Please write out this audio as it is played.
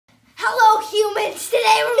humans!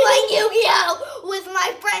 Today we're playing Yu-Gi-Oh! With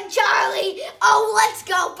my friend Charlie! Oh, let's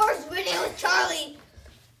go! First video with Charlie!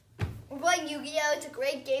 We're playing Yu-Gi-Oh! It's a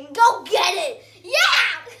great game. Go get it!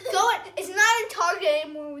 Yeah! Go it! It's not in Target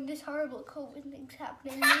anymore when this horrible COVID thing's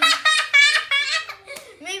happening.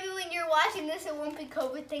 Maybe when you're watching this, it won't be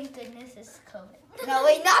COVID. Thank goodness it's COVID. No,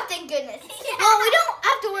 wait, not thank goodness. Yeah. Well, we don't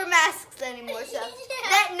have to wear masks anymore, so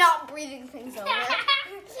that not breathing thing's over.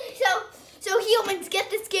 So humans, get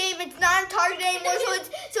this game. It's not on Target anymore,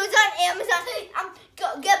 so it's on Amazon.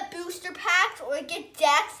 Get booster packs or get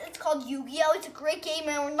decks. It's called Yu-Gi-Oh! It's a great game,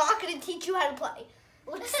 and we're not going to teach you how to play.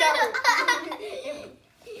 Let's start.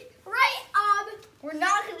 Right, we're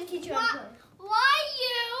not going to teach you how to play. Why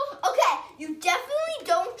you? Okay, you definitely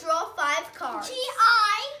don't draw 5 cards.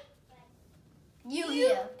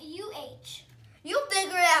 Yu-Gi-Oh! U-H. You'll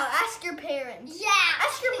figure it out. Ask your parents. Yeah.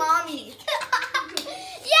 Ask your mommy.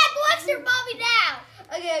 Yeah, go ask your mommy now.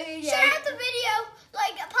 Okay, yeah. Share out the video,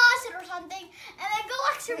 like pause it or something, and then go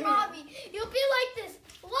ask your mommy. You'll be like this.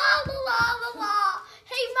 La la la la la.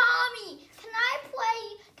 Hey mommy, can I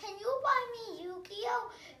play? Can you buy me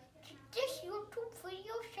Yu-Gi-Oh? This YouTube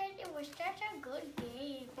video said it was such a good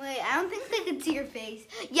game. Wait, I don't think they can see your face.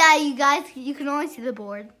 Yeah, you guys, you can only see the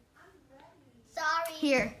board. Sorry.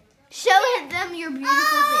 Here, show them your beautiful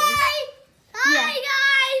face. Hi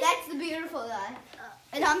guys. That's the beautiful guy.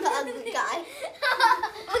 And I'm the ugly guy.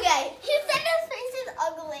 Okay. He said his face is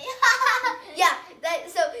ugly. Yeah.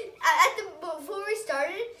 Before we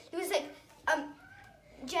started, he was like,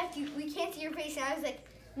 Jeff, we can't see your face. And I was like,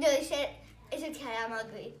 no, they said it's okay. I'm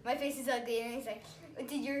ugly. My face is ugly. And he's like,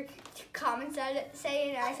 did your comments say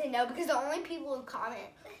it? And I said no, because the only people who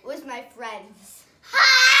comment was my friends.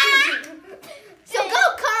 So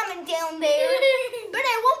go comment down there. But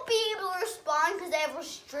I won't be able to respond because I have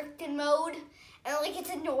restricted mode. And like it's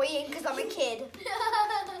annoying because I'm a kid.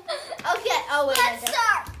 Okay. Oh wait.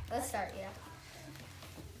 Let's start.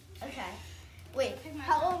 Yeah. Okay. Wait.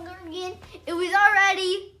 How long are we in? It was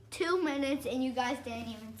already 2 minutes, and you guys didn't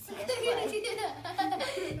even see us play.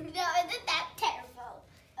 No, isn't that terrible?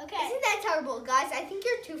 Okay. Isn't that terrible, guys? I think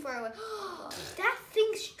you're too far away. That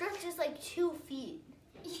thing stretches like 2 feet.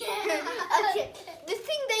 Yeah. Okay. The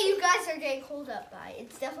thing that you guys are getting hold up by,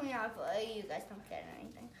 it's definitely not. You guys don't get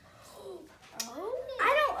anything. Oh.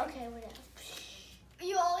 Okay, whatever.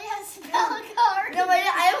 You only have spell cards. No, but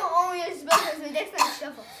I don't only have spell cards. My deck's not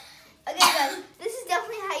shuffle. Okay, guys, this is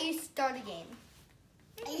definitely how you start a game.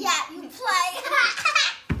 Yeah, you play.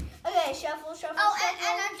 Okay, shuffle. Oh, and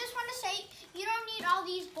I just want to say, you don't need all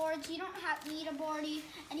these boards. You don't need a boardie,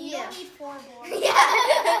 and you don't need 4 boards.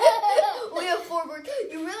 Yeah. We have 4 boards.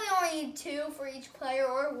 You really only need 2 for each player,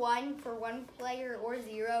 or 1 for one player, or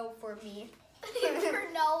 0 for me. For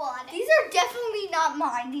no one. These are definitely not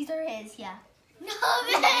mine. These are his, yeah. No,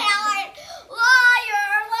 they aren't.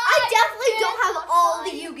 Liar. I definitely don't have all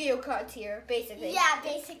the Yu-Gi-Oh cards here, basically. Yeah,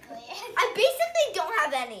 basically. I basically don't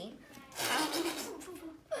have any.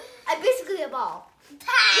 I basically have all.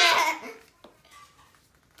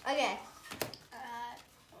 Okay.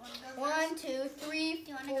 1, 2, 3,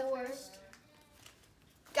 Do you want to go 4. first?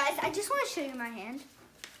 Guys, I just want to show you my hand.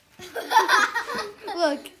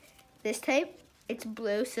 Look, this tape, it's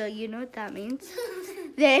blue, so you know what that means.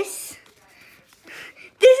 This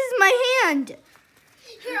is my hand.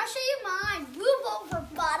 Here, I'll show you mine. Move over,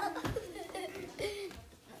 bottom.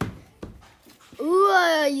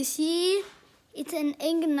 Ooh, you see? It's an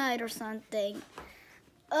Ignite or something.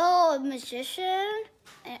 Oh, a magician.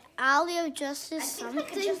 An alley of justice. I think I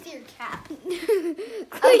can just see your cap.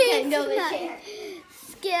 Okay, no, they can't.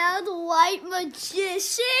 Scaled white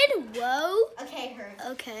magician. Whoa. Okay, her.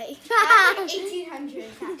 Okay.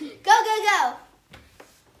 1800. Go.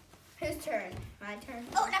 Whose turn? My turn.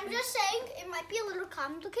 Oh, and I'm just saying it might be a little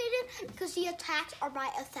complicated because the attacks are by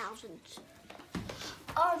 1,000.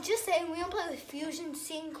 Just saying, we don't play with fusion,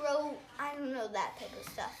 synchro. I don't know that type of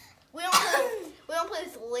stuff. We don't play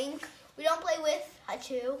with Link. We don't play with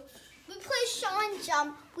Hachu. We play show and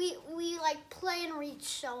jump. We like play and reach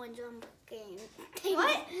show and jump game. What?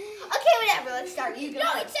 Okay, whatever. Let's start. You go.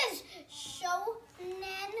 No, first. it says show and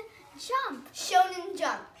jump. Shonen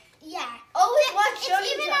Jump. Yeah. Always watch It's Shonen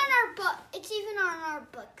even Jump. on our book. It's even on our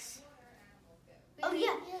books. Oh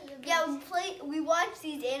yeah. Yeah, we watch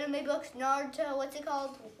these anime books, Naruto, what's it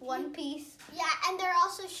called? One Piece. Yeah, and there are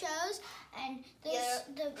also shows, and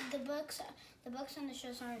the books and the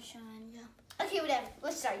shows aren't showing. Yeah. Okay, whatever.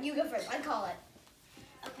 Let's start. You go first. I call it.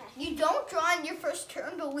 Okay. You don't draw in your first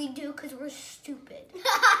turn, but we do because we're stupid.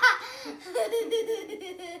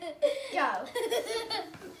 Go.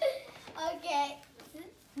 Okay.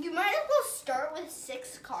 You might as well start with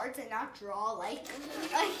 6 cards and not draw. Like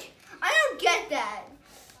I don't get that.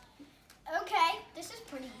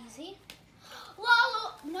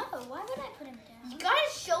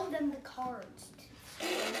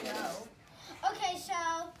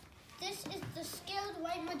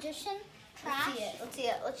 animation? Trash? Let's see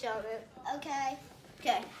it. Let's show it. Okay.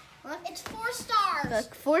 Okay. It's 4 stars.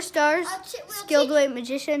 Look, 4 stars. We'll Skilled White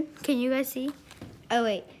Magician. Can you guys see? Oh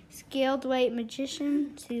wait, Skilled White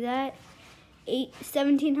Magician. See that?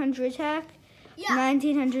 1700 attack. Yeah.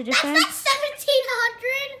 1900 defense. That's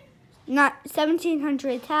 1700. Not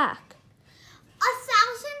 1700 attack.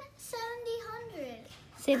 1700.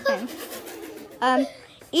 Same thing.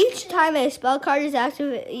 Each time a spell card is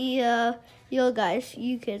active, you guys,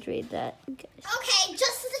 you could read that. Okay,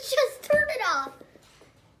 just turn it off.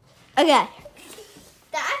 Okay.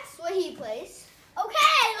 That's what he plays.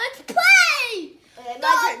 Okay, let's play. Okay, my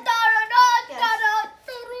turn.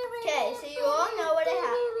 Okay, so you all know what I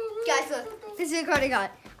have. Guys, look. This is the card I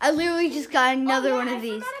got. I literally just got another one of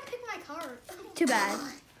these. I forgot to pick my card. Too bad.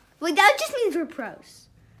 Well, that just means we're pros.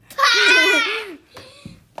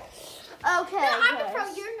 Okay. No, I'm a pro.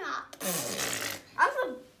 You're not. I'm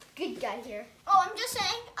a good guy here. Oh, I'm just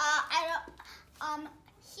saying.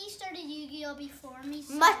 He started Yu-Gi-Oh before me.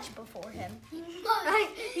 So. Much before him.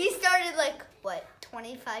 He started like what,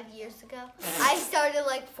 25 years ago? I started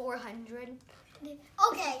like 400.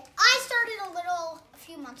 Okay, I started a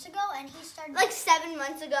few months ago, and he started like 7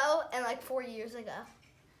 months ago and like 4 years ago.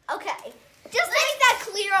 Okay, just make that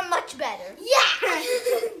clear. I'm much better. Yeah.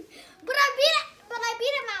 But I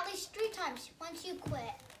beat him at least 3 times once you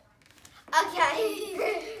quit.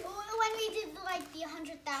 Okay. When we did like the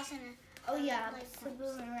 100,000. Oh yeah.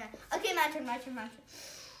 Okay, my turn. Wait,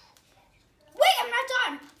 I'm not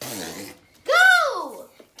done. Go!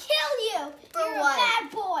 Kill you. You're what? a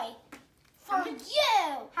bad boy. For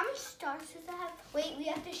you. How many stars does that have? Wait, we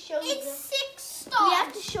have to show It's the... 6 stars. We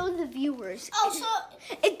have to show the viewers. Oh, so...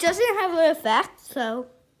 It doesn't have an effect, so...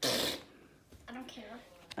 I don't care.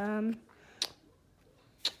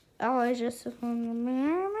 I just... Would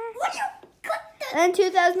you cut the... And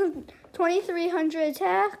 2,300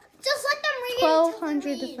 attack. Just let them read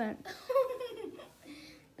 1,200 defense.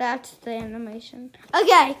 That's the animation.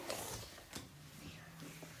 Okay.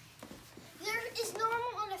 There is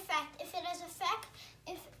normal and effect. If it has effect,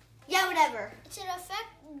 Yeah, whatever. it's an effect,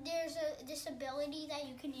 there's a disability that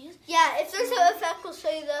you can use. Yeah, if there's no effect, we'll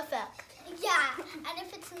show you the effect. Yeah, and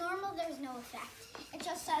if it's normal, there's no effect. It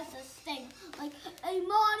just says this thing, like a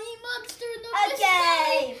money monster in the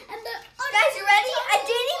Okay. and the Guys, you ready? I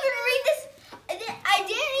didn't even read this. I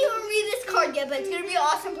didn't even read this card yet, but it's gonna be an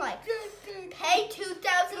awesome play. Pay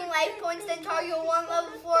 2,000 life points, then target 1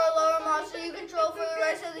 level 4 or lower monster you control for the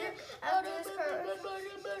rest of the year. After this card.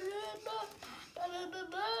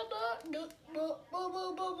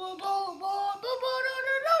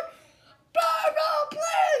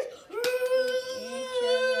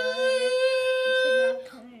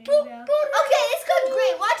 Okay, this card's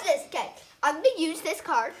great. Watch this. Okay, I'm gonna use this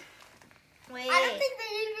card. Wait. I don't think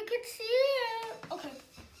they even could see it. Okay.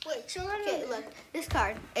 Wait, show them. Okay, look, this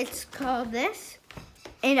card. It's called this,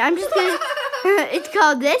 and I'm just gonna. It's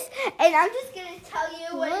called this, and I'm just gonna tell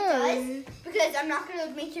you what it does because I'm not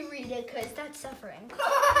gonna make you read it because that's suffering. Read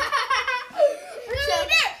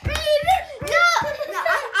it. No,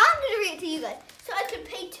 I'm gonna read it to you guys. So I could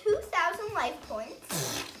pay 2,000 life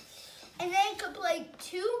points, and then I could play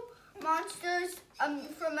 2 monsters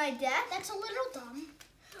from my deck. That's a little dumb.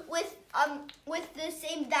 With the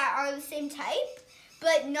same that are the same type,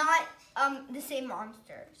 but not the same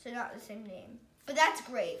monster, so not the same name. But that's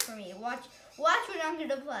great for me. Watch what I'm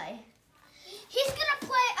gonna play. He's gonna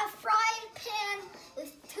play a frying pan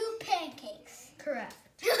with 2 pancakes. Correct.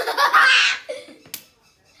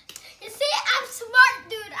 You see, I'm smart,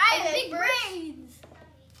 dude. I have Okay, big brains.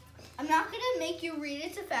 I'm not gonna make you read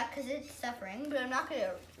its effect because it's suffering, but I'm not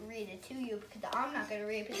gonna read it to you because I'm not gonna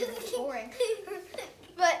read it because it's boring.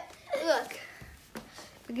 But look,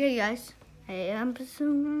 okay, guys. Hey, I'm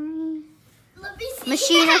pursuing. Let me see.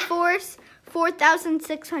 Machine of Force,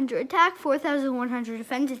 4,600 attack, 4,100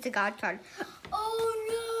 defense. It's a god card. Oh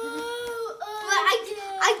no! But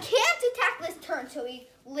I can't attack this turn, so he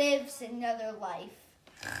lives another life.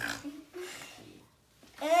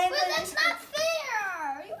 But that's not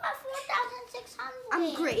fair. You have 4,600.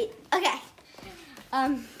 I'm great. Okay.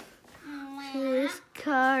 This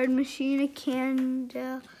card, Machine of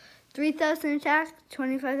Candle, 3,000 attack,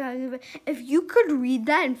 25,000. If you could read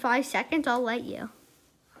that in 5 seconds, I'll let you.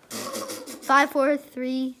 5, 4,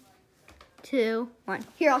 3, 2, 1.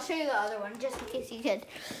 Here, I'll show you the other one, just in case you could.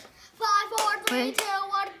 5, 4, 3, Wait. 2,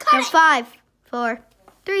 1. Cut No, it. 5, 4,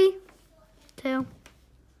 3, 2,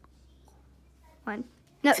 1.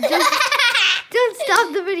 No, don't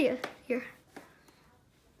stop the video. Here.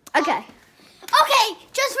 Okay. Okay,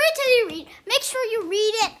 just wait till you read. Make sure you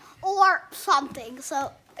read it or something.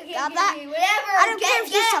 So, Okay, got that? whatever. I don't care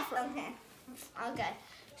if you suffer. Okay. Okay.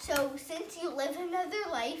 So since you live another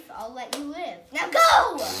life, I'll let you live. Now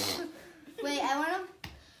go! Wait, I want to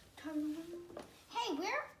turn. Hey,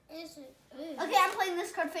 where is it? Ooh. Okay, I'm playing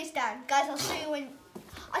this card face down. Guys, I'll show you when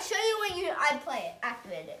I play it.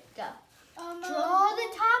 Activate it. Go. Draw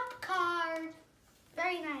the top card.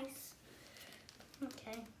 Very nice.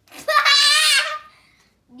 Okay.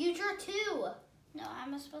 You drew 2. No,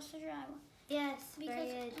 I'm supposed to draw one. Yes, Because, very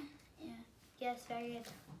good. yeah. Yes, very good.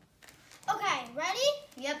 Okay, ready?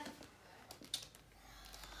 Yep.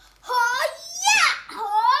 Oh yeah!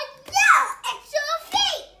 Oh yeah! It's your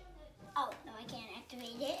feet! Oh, no, I can't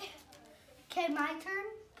activate it. Okay, my turn.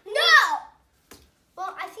 No!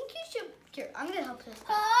 Well, I think you should. Here, I'm gonna help this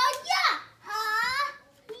guy. Oh yeah! Oh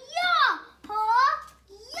yeah! Oh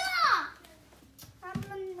yeah!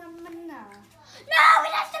 No,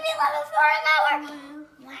 it has to be level 4 an hour.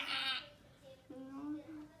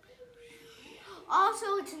 Also,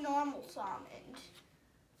 it's a normal summon,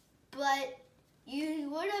 but you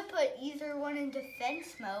would have put either one in defense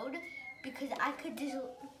mode because I could just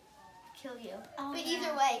kill you. Oh, but yeah.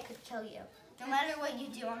 either way, it could kill you. No matter what you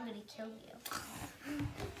do, I'm gonna kill you.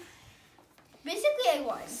 Basically, I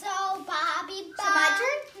won. So, Bobby, So my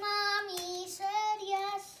turn? Mommy said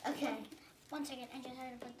yes. Okay. 1 second, I just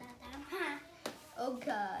had to put that down.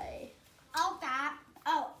 Okay. Oh, that.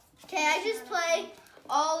 Oh. Okay, I just play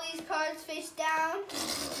all these cards face down.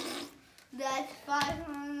 That's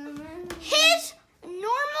 500. His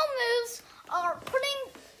normal moves are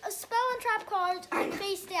putting a spell and trap cards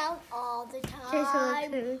face down all the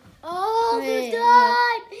time. All the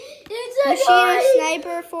time. It's Machine annoying.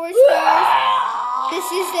 Sniper 4 stars.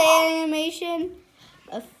 This is the animation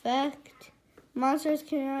effect. Monsters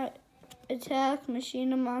cannot attack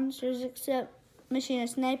Machine monsters except Machine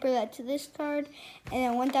Sniper. That's this card. And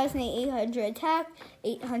then 1,800 attack,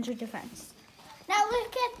 800 defense. Now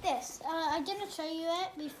look at this. I didn't show you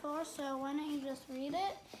it before, so why don't you just read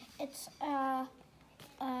it? It's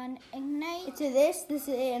an ignite. It's this is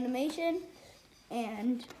the animation,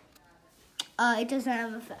 and it doesn't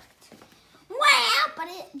have effect. Wow! But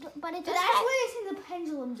it But does that's have. where it's in the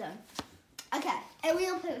pendulum zone. Okay, and we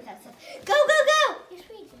don't play with that stuff. Go, go, Yes,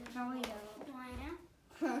 we do. go! No, we don't. Why not?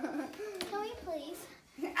 You Can we please?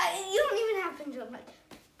 don't even have pendulum,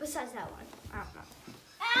 besides that one. I don't know.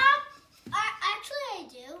 Actually, I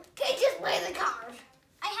do. Okay, just play the card.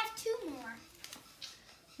 I have 2 more.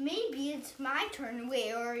 Maybe it's my turn. Wait,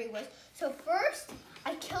 it already was. So first,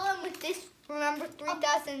 I kill him with this, remember,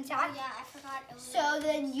 3,000 attack? Yeah, I forgot. It was So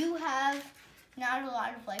then you have not a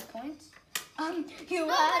lot of life points. You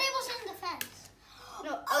no, have... but it was in defense.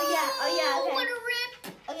 No, oh yeah, What okay. a rip.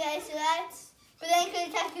 Okay, so that's... But then you can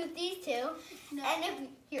attack you with these 2. No. And if...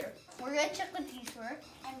 Here, we're going to check what these were.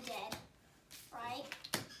 I'm dead. Right?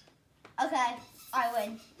 Okay, I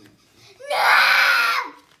win.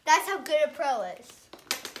 No! That's how good a pro is.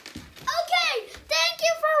 Okay, thank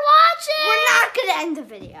you for watching. We're not going to end the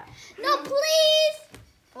video. No, please.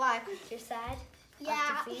 Why? 'Cause you're sad?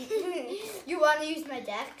 Yeah. Of defeat? You want to use my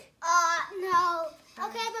deck? No.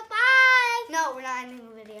 Okay, bye-bye. No, we're not ending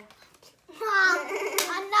the video.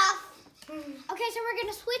 Enough. Okay, so we're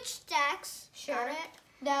going to switch decks. Sure. Got it?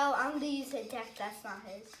 No, I'm going to use a deck that's not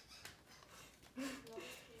his.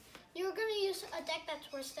 You were going to use a deck that's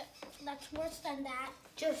worse than that.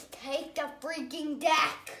 Just take the freaking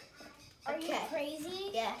deck. Are you Okay.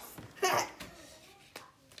 crazy? Yes.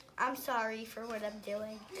 I'm sorry for what I'm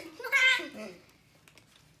doing.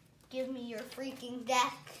 Give me your freaking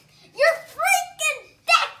deck. Your freaking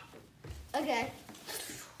deck! Okay.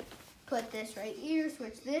 Put this right here.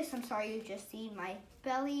 Switch this. I'm sorry you just seen my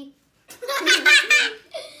belly.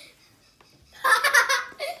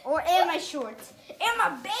 And my shorts. And my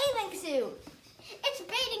bathing suit. It's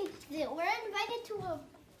bathing suit. We're invited to a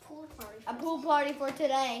pool party. A pool party for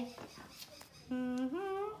today.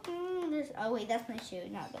 Oh wait, that's my shoe,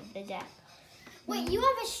 not the deck. Wait, you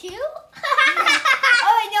have a shoe?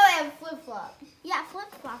 Oh wait, no, I have flip flop. Yeah,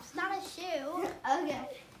 flip-flops, not a shoe. Okay.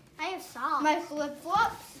 I have socks. My flip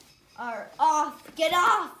flops are off. Get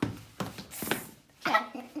off.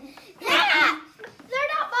 Okay. Yeah, they're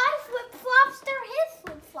not my flip-flops. They're his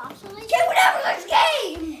flip-flops. So they Okay, whatever. Let's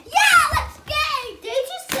game. Yeah, let's game. Did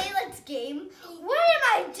you say let's game? What am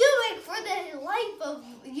I doing for the life of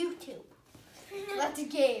YouTube? Let's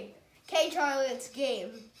game. Okay, Charlie, let's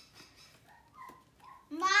game.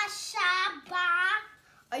 Mashaba.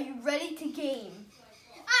 Are you ready to game?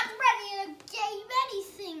 I'm ready to game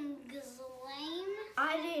anything, Ghislaine.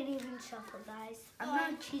 I didn't even shuffle, guys. I'm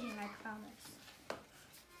not cheating, I promise.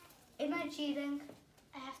 Am I cheating?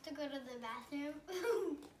 I have to go to the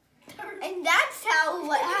bathroom. And that's how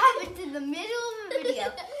what happens in the middle of the video.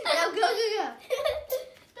 Now go, go, go.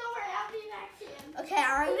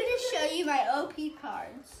 I'm going to show you my OP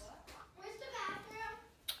cards. Where's the bathroom?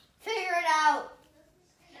 Figure it out.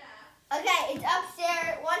 Okay, it's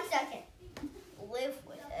upstairs. 1 second. Live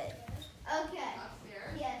with it. Okay.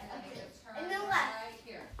 Upstairs? Yes, And then you upstairs. turn And then left. right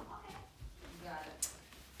here. You got it.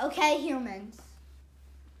 Okay, humans.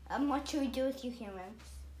 What should we do with you humans?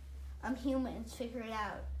 I'm humans. Figure it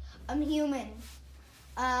out. I'm humans.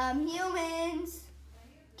 Humans.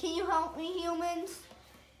 Can you help me, humans?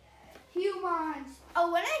 Humans.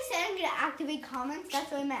 Oh, when I said I'm going to activate comments,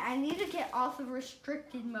 that's what I meant. I need to get off of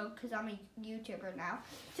restricted mode because I'm a YouTuber now.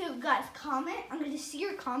 So, guys, comment. I'm going to see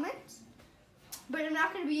your comments, but I'm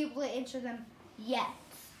not going to be able to answer them yet.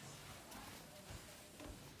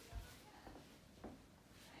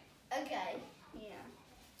 Okay, yeah.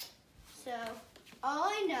 So, all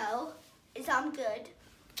I know is I'm good.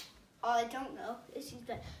 All I don't know is he's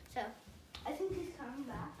good. So, I think he's coming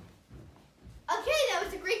back. Okay, that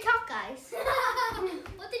was a great talk, guys.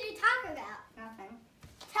 What did you talk about? Nothing.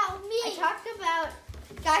 Tell me. I talked about,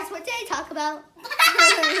 guys, what did I talk about?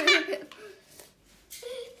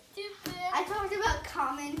 Stupid. I talked about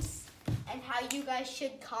comments and how you guys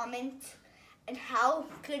should comment and how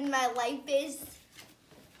good my life is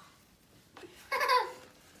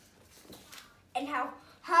and how,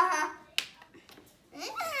 haha.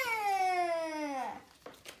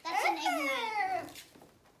 That's an ignite.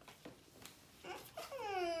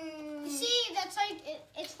 See, that's like,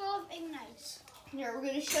 it's full of ignites. Here, we're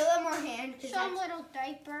going to show them our hand. 'Cause Some that's- little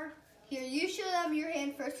diaper. Here, you show them your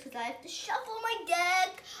hand first because I have to shuffle my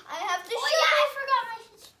deck. I have to Oh yeah, I forgot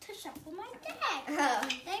to shuffle my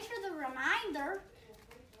deck. Thanks for the reminder.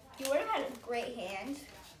 You would have had a great hand.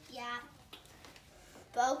 Yeah.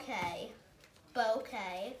 Bouquet.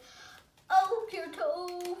 Bouquet. Oh, your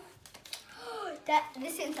toe.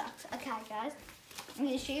 This hand sucks. Okay, guys. I'm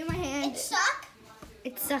going to show you my hand. It suck?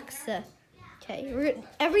 It sucks. Okay,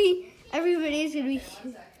 every video is going to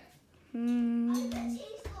be...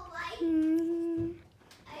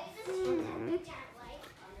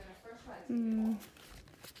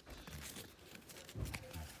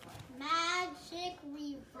 Magic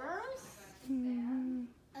reverse?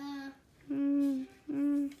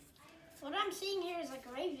 What I'm seeing here is a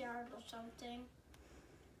graveyard or something.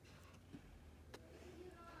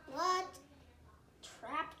 What?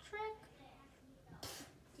 Trap trick?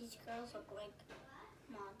 These girls look like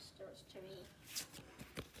monsters to me.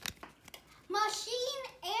 Machine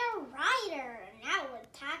Air Rider. Now we're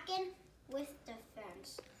attacking with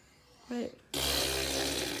defense. Right.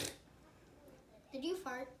 Did you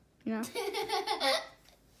fart? Yeah.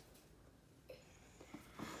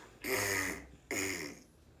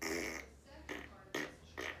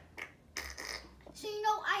 So you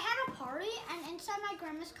know, I had a party, and inside my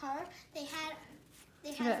grandma's car, they had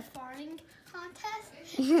Yeah. a farting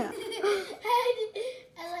contest. Yeah.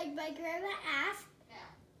 and like my grandma asked,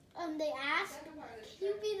 they asked, "Can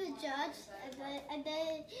you be the judge?" And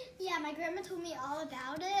then, yeah, my grandma told me all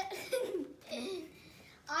about it.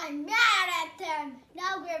 I'm mad at them.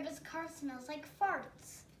 Now grandma's car smells like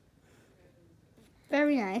farts.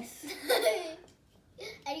 Very nice.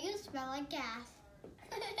 And you smell like gas.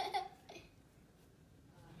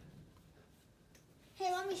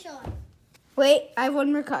 Hey, let me show him. Wait, I have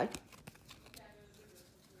one more card.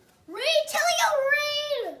 Read, Tilio,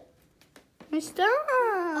 read!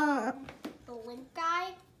 Stop. The Link guy.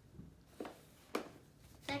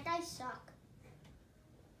 That guy suck.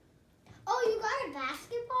 Oh, you got a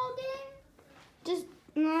basketball game? Just,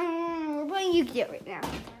 we're playing Yu-Gi-Oh right now.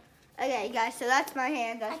 Okay, guys, so that's my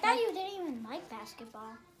hand. I That's thought you didn't even like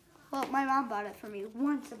basketball. Well, my mom bought it for me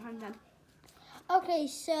once upon a time. Okay,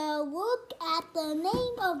 so look at the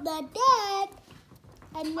name of the deck.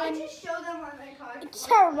 And I then just show them on my card. it's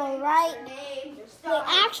terrible, right? Their name, their Wait, stuff.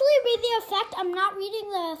 actually read the effect. I'm not reading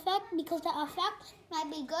the effect because the effect might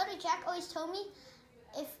be good. Jack always told me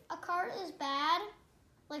if a card is bad,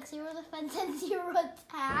 like 0 defense and 0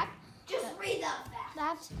 attack, Just read the fact.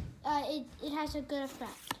 that's it has a good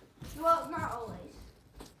effect. Well, not always.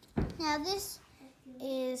 Now this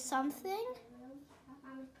is something.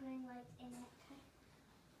 I'm putting lights in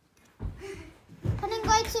it. Putting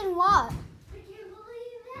lights in what? Would you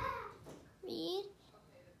believe that? Read.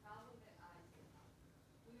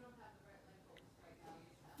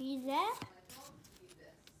 Read that.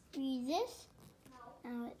 Read this.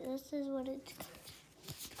 This is what it's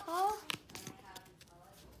called.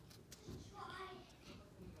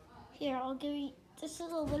 Here, I'll give you. This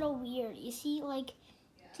is a little weird. You see, like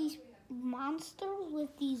these monsters with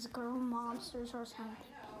these girl monsters or something.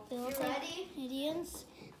 They look You like ready? idiots.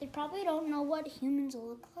 They probably don't know what humans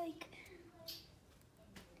look like.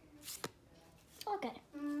 Okay.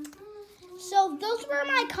 So So those were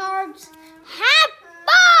my cards. Have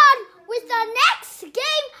fun with the next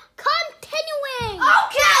game continuing.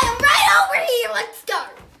 Okay, I'm right over here. Let's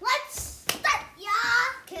start. Let's start, yeah.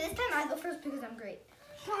 Okay, this time I go first because I'm great.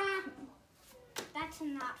 That's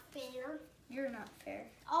not fair. You're not fair.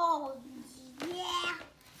 Oh, yeah.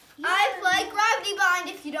 I play Gravity Bind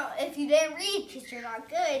if you didn't read because you're not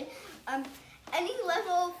good. Any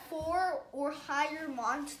level 4 or higher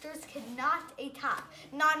monsters cannot attack.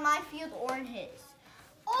 Not in my field or in his.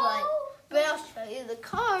 Oh. But I'll show you the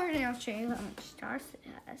card and I'll show you how much stars it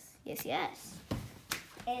has. Yes, yes.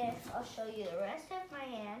 And I'll show you the rest of my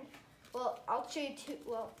hand. Well, I'll show you two.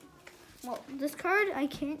 Well, this card I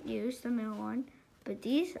can't use, the middle one. But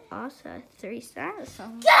these also have 3 stars. So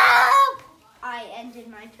I ended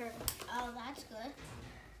my turn. Oh, that's good.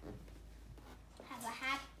 Have a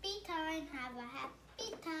happy time. Have a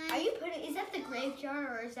happy time. Are you putting? Is that the graveyard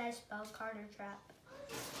or is that a spell card or trap?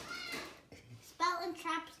 Spell and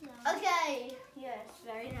traps though. Okay. Yes.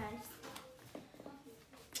 Very nice.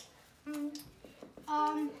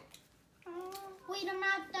 Wait, I'm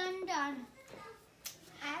not done.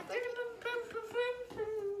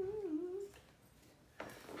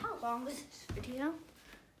 How long was this video?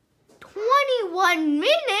 21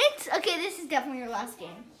 minutes? Okay, this is definitely your last game.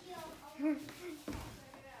 Okay.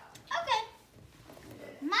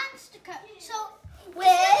 Monster card. So Wait.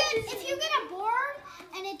 if you get a board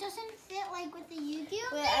and it doesn't fit like with the Yu-Gi-Oh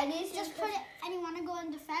Wait, I thing, need to just put it. And you want to go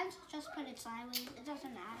in defense, just put it sideways. It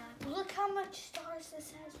doesn't matter. Look how much stars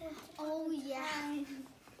this has in. Oh yeah.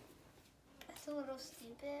 That's a little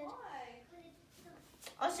stupid.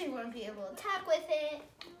 Also, you won't be able to attack with it.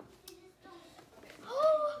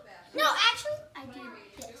 No, actually, I did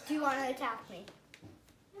this. Do you want to attack me?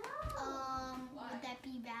 Would that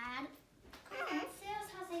be bad? Sales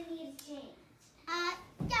house I need to change.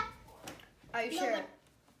 Yeah. Are you No, sure? but-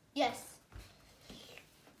 Yes.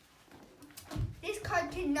 This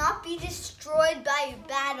card cannot be destroyed by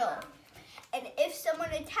battle. And if someone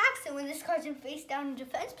attacks it when this card's in face down in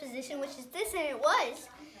defense position, which is this and it was,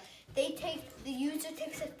 the user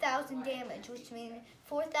takes 1,000 damage, which means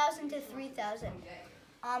 4,000 to 3,000.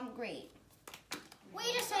 Great.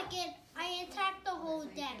 Wait a second. I attacked the whole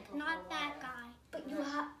deck, not that guy. But you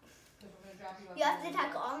have to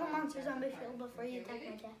attack all the monsters on the field before you attack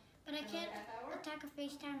my deck. But I can't attack a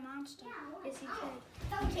face down monster. Yes, you can.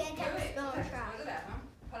 You can't attack a spell or trap.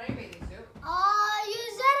 Put on your bathing suit. Oh, you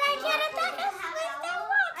said I can't attack a face down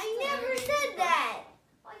monster. I never said that.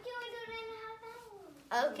 Why can't we go down and have that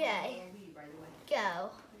one? Okay, Leave right away.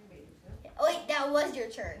 go. Put your bathing suit. Oh, wait, that was your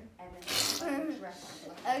turn. And then dress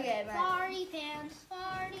on. Okay, bye. Farty pants,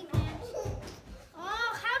 farty pants.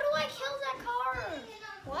 Oh, how do I kill that card?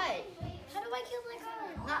 What? How do I kill that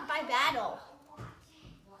card? Not by battle.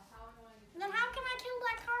 Then how can I kill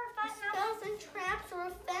that card if I know? Spells and traps or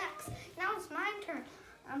effects. Now it's my turn.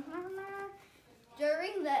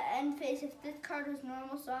 During the end phase, if this card was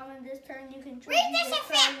normal summon this turn, you can Read this this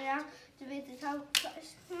effect! card now to beat the top.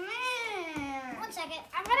 Man. 1 second.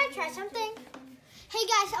 I'm gonna try something. Hey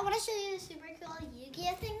guys, I want to show you the super cool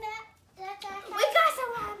Yu-Gi-Oh thing that I have. We got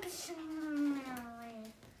some.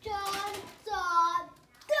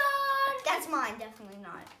 Dun. That's mine, definitely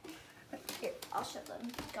not. Here, I'll show them.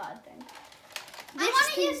 God thing. I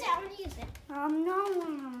want to use it. I want to use it.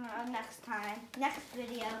 No, next time, next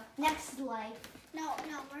video, next life. No,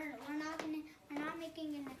 we're not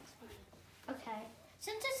making it next video. Okay.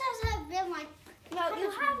 Since this has been like, No, you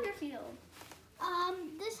have your field.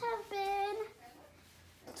 this has been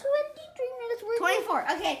 23 minutes. 24.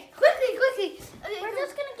 Okay, quickly. Okay, We're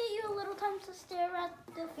just gonna get you a little time to stare at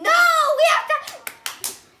the. No, we have to.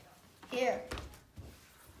 Here.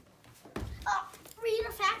 Read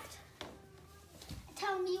a fact.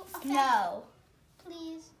 Tell me a fact. No.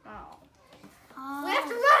 Please. Oh. Oh. We have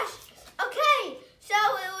to rush. Okay, so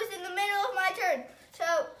it was in the middle of my turn.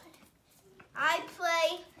 So I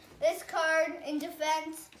play this card in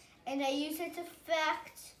defense, and I use its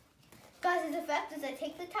effect. Guys, its effect is I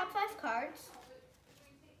take the top 5 cards,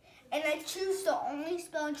 and I choose the only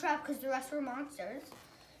spell and trap because the rest were monsters.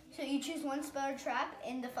 So you choose one spell or trap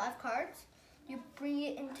in the 5 cards. You bring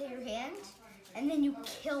it into your hand, and then you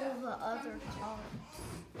kill the other cards.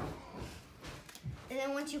 And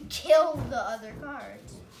then once you kill the other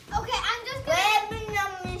cards. Okay, I'm just gonna. What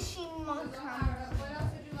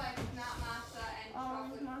else did you like? Not masa and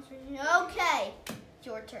chocolate. Okay, it's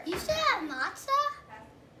your turn. You still have matzo?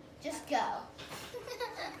 Just go.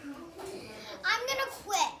 I'm gonna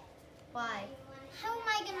quit. Why? How am I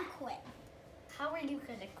gonna quit? How are you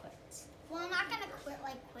gonna quit? Well, I'm not gonna quit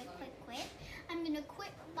like quit. I'm gonna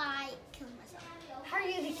quit by killing myself. How are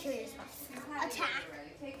you gonna kill yourself? Attack.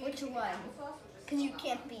 Which which one? Because you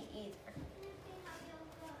can't beat either.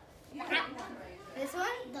 This one?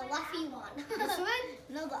 The Luffy one. This one?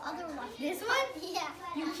 No, the other one. This one? Yeah.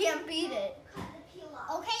 You can't beat it.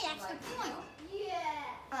 Okay, that's the point.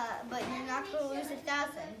 But you're not going to lose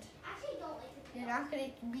 1,000. You're not going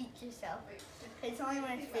to beat yourself. It's only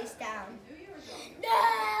when it's face down.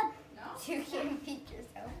 No! You can't beat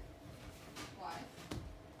yourself.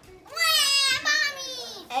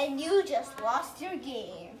 Mommy! And you just lost your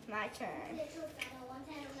game. My turn. Okay, but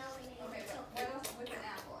what else with an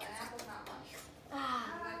apple? An apple's not much.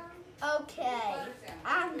 Okay,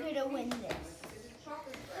 I'm going to win this.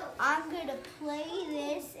 I'm going to play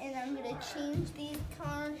this and I'm going to change these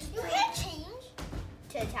cards. You can't change.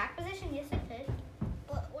 To attack position? Yes, I could.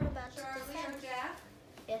 What about Charlie defense? or Jack?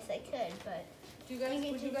 Yes, I could, but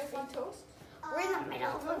Would you guys want toast? we're in the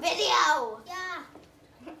middle of a video. Yeah.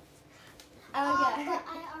 Okay. But I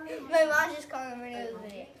already My mom just called me in the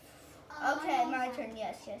video. Okay, my turn.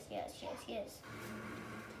 Yes.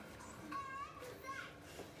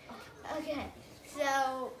 Okay,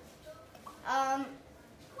 so,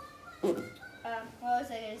 what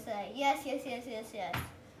was I gonna say? Yes.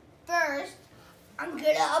 First, I'm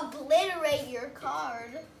gonna obliterate your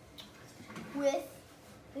card with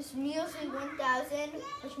this meals in 1,000,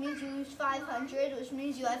 which means you lose 500, which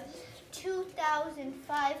means you have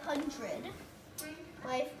 2,500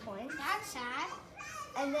 life points. That's sad.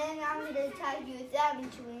 And then I'm going to attack you with that,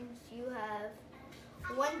 which means you have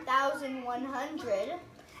 1,100.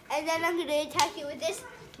 And then I'm going to attack you with this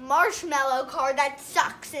marshmallow card that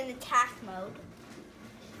sucks in attack mode.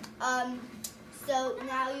 So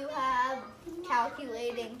now you have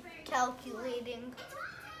calculating,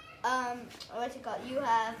 what's it called? You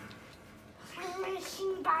have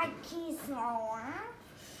machine by keys.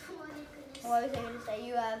 What was I going to say?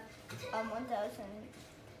 You have 1,000.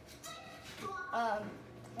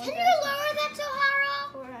 Can you lower that,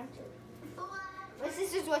 Zohara? 400. This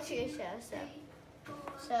is what she says.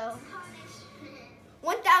 So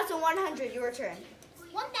 1,100. Your turn.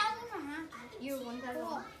 1,000. You 1,000.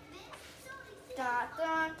 Cool. Da. I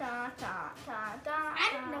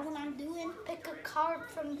don't know what I'm doing. Pick a card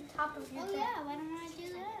from the top of your Oh deck. yeah, why don't I do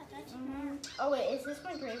that? That's Oh wait, is this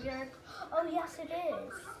my graveyard? Oh yes, it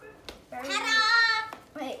is. Very nice. Ta-da!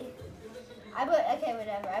 Wait, okay,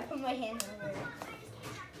 whatever. I put my hand over it.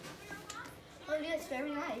 Oh yes,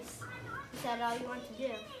 very nice. Is that all you want to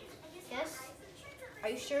do? Yes? Are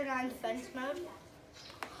you sure not in defense mode?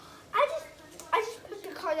 I just put the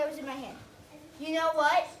card that was in my hand. You know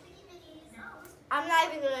what? I'm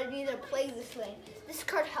not even gonna need to play this link. This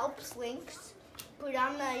card helps links, but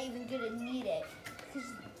I'm not even gonna need it.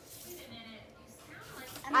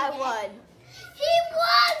 I won. He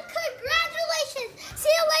won! Congratulations! See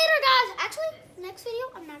you later, guys. Actually, next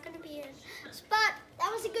video, I'm not going to be here. But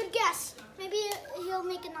that was a good guess. Maybe he'll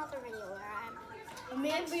make another video where I'm...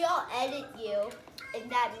 Maybe I'll edit you in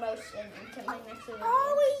that motion into my next video.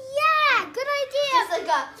 Oh, yeah! Good idea!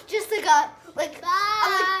 Just like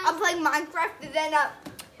Bye. I'm playing Minecraft and then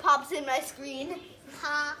pops in my screen.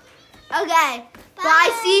 Ha. Okay. Bye.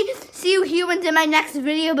 See you humans in my next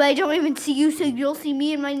video, but I don't even see you, so you'll see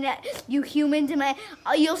me in my you humans in my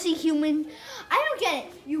you'll see human. I don't get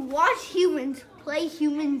it. You watch humans play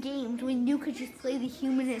human games when you could just play the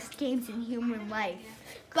humanist games in human life.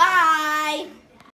 Bye.